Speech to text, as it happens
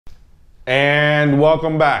And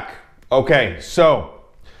welcome back. Okay, so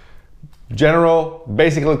general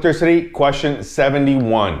basic electricity, question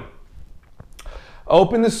 71.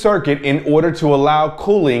 Open the circuit in order to allow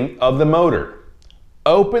cooling of the motor.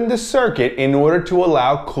 Open the circuit in order to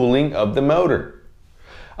allow cooling of the motor.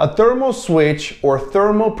 A thermal switch or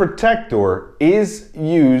thermal protector is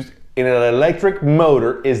used in an electric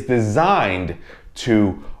motor is designed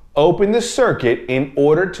to open the circuit in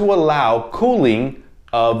order to allow cooling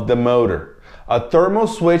of the motor. A thermal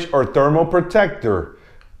switch or thermal protector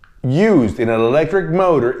used in an electric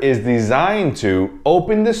motor is designed to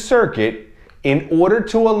open the circuit in order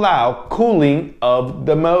to allow cooling of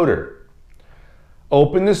the motor.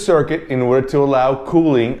 Open the circuit in order to allow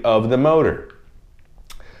cooling of the motor.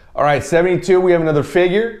 All right, 72, we have another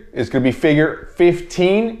figure. It's going to be figure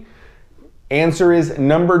 15. Answer is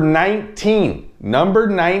number 19. Number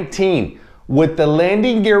 19. With the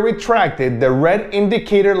landing gear retracted, the red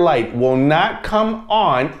indicator light will not come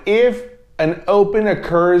on if an open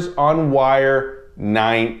occurs on wire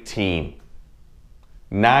 19.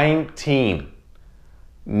 19.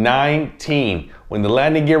 19. When the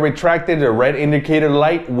landing gear retracted, the red indicator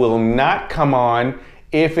light will not come on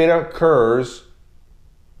if it occurs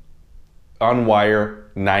on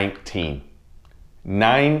wire 19.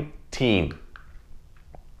 19.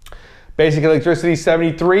 Basic electricity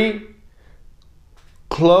 73.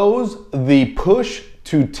 Close the push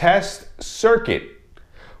to test circuit.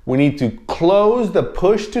 We need to close the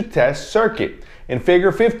push to test circuit. In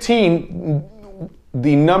figure 15,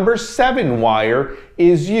 the number 7 wire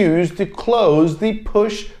is used to close the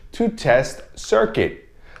push to test circuit.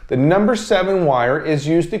 The number 7 wire is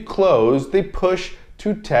used to close the push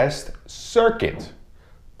to test circuit.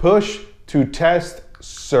 Push to test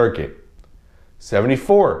circuit.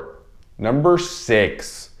 74. Number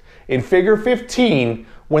 6. In figure 15,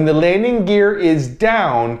 when the landing gear is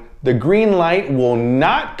down, the green light will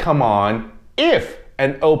not come on if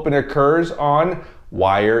an open occurs on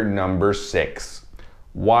wire number 6.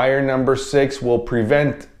 Wire number 6 will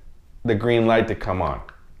prevent the green light to come on.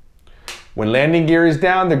 When landing gear is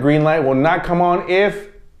down, the green light will not come on if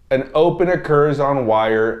an open occurs on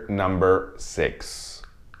wire number 6.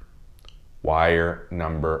 Wire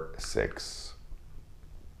number 6.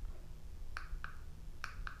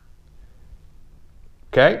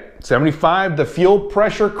 Okay, 75, the fuel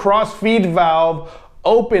pressure cross-feed valve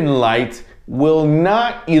open light will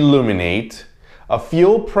not illuminate. A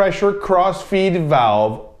fuel pressure cross-feed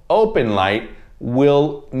valve open light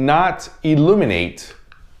will not illuminate.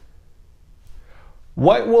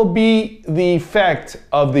 What will be the effect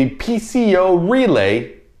of the PCO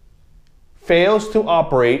relay fails to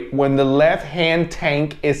operate when the left-hand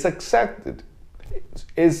tank is selected?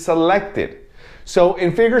 So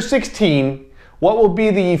in figure 16, what will be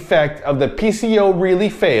the effect of the PCO relay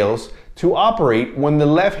fails to operate when the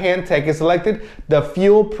left-hand tank is selected? The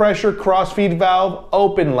fuel pressure cross-feed valve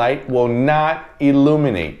open light will not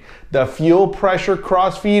illuminate. The fuel pressure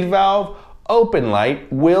cross-feed valve open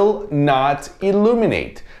light will not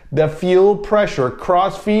illuminate. The fuel pressure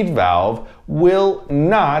cross-feed valve will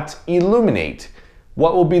not illuminate.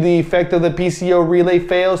 What will be the effect of the PCO relay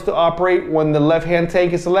fails to operate when the left-hand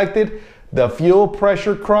tank is selected? The fuel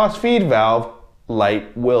pressure cross-feed valve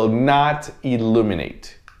light will not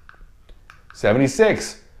illuminate.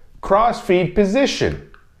 76. Cross-feed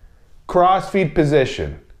position. Cross-feed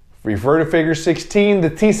position. Refer to figure 16. The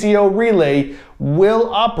TCO relay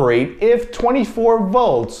will operate if 24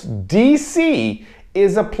 volts DC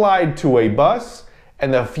is applied to a bus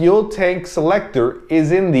and the fuel tank selector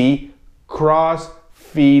is in the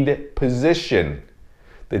cross-feed position.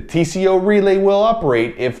 The TCO relay will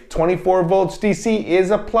operate if 24 volts DC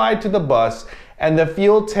is applied to the bus and the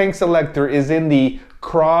fuel tank selector is in the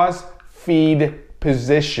cross-feed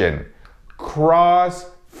position.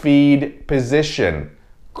 Cross-feed position.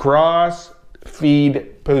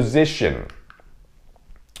 Cross-feed position.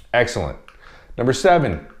 Excellent. Number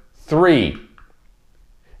 7, 3.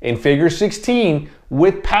 In figure 16,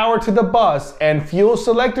 with power to the bus and fuel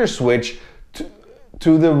selector switch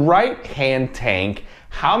to the right-hand tank,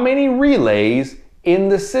 how many relays in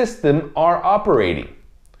the system are operating?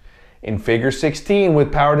 In figure 16,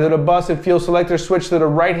 with power to the bus and fuel selector switch to the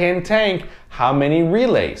right-hand tank, how many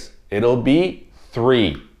relays? It'll be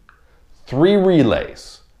 3. 3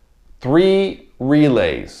 relays. 3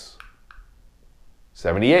 relays.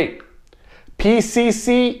 78.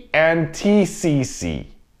 PCC and TCC.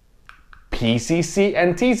 PCC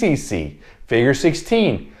and TCC. Figure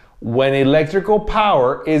 16. When electrical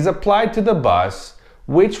power is applied to the bus,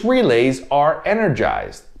 which relays are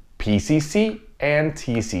energized? PCC and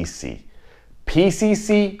TCC.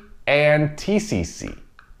 PCC and TCC.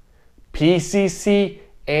 PCC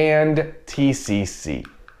and TCC.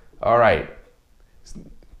 All right.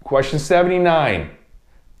 Question 79.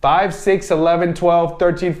 5, 6, 11, 12,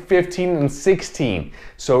 13, 15, and 16.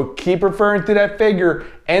 So keep referring to that figure.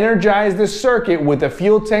 Energize the circuit with a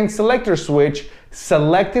fuel tank selector switch.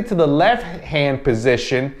 Select it to the left-hand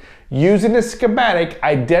position. Using the schematic,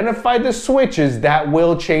 identify the switches that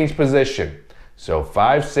will change position. So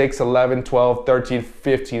 5, 6, 11, 12, 13,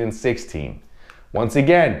 15, and 16. Once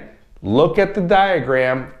again, look at the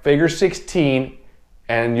diagram, figure 16,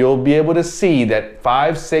 and you'll be able to see that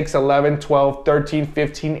 5, 6, 11, 12, 13,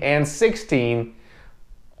 15, and 16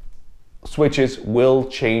 switches will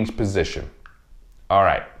change position. All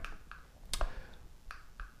right.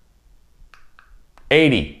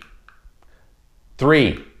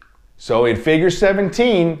 83. So in figure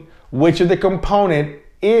 17, which of the component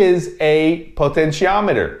is a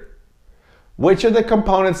potentiometer? Which of the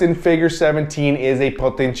components in figure 17 is a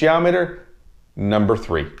potentiometer? Number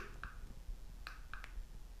 3.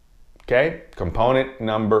 Okay, component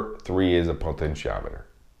number 3 is a potentiometer.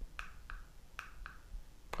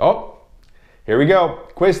 Oh, here we go.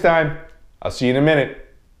 Quiz time. I'll see you in a minute.